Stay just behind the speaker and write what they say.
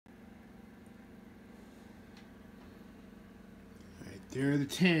there are the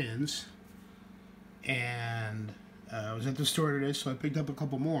tans, and I was at the store today, so I picked up a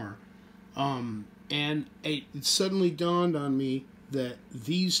couple more. And it suddenly dawned on me that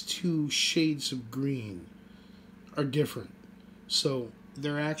these two shades of green are different. So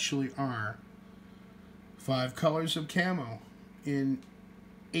there actually are 5 colors of camo in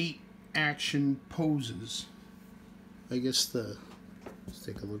 8 action poses. I guess let's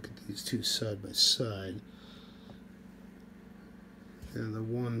take a look at these two side by side. And the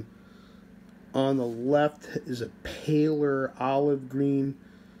one on the left is a paler olive green.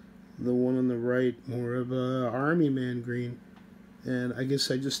 The one on the right, more of a army man green. And I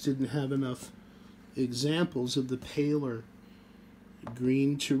guess I just didn't have enough examples of the paler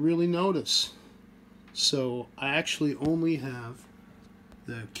green to really notice. So I actually only have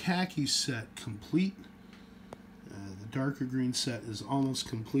the khaki set complete. The darker green set is almost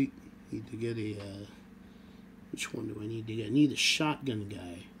complete. Need to get a, which one do I need to get? I need a shotgun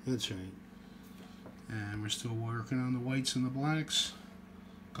guy. That's right. And we're still working on the whites and the blacks.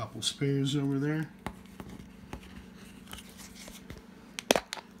 Couple spares over there.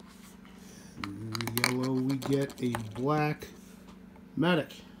 In the yellow we get a black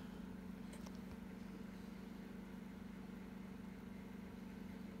medic.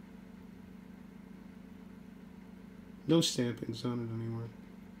 No stampings on it anymore.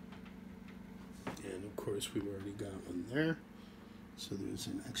 And of course we've already got one there. So there's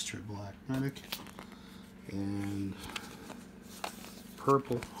an extra black medic. And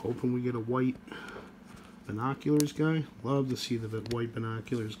purple, hoping we get a white binoculars guy. Love to see the white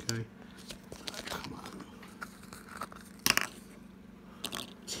binoculars guy. Come on.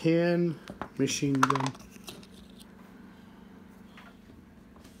 Tan machine gun.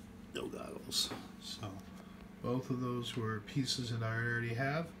 No goggles. So both of those were pieces that I already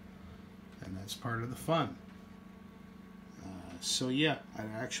have, and that's part of the fun. So yeah, I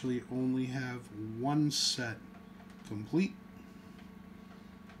actually only have one set complete,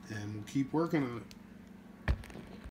 and we'll keep working on it.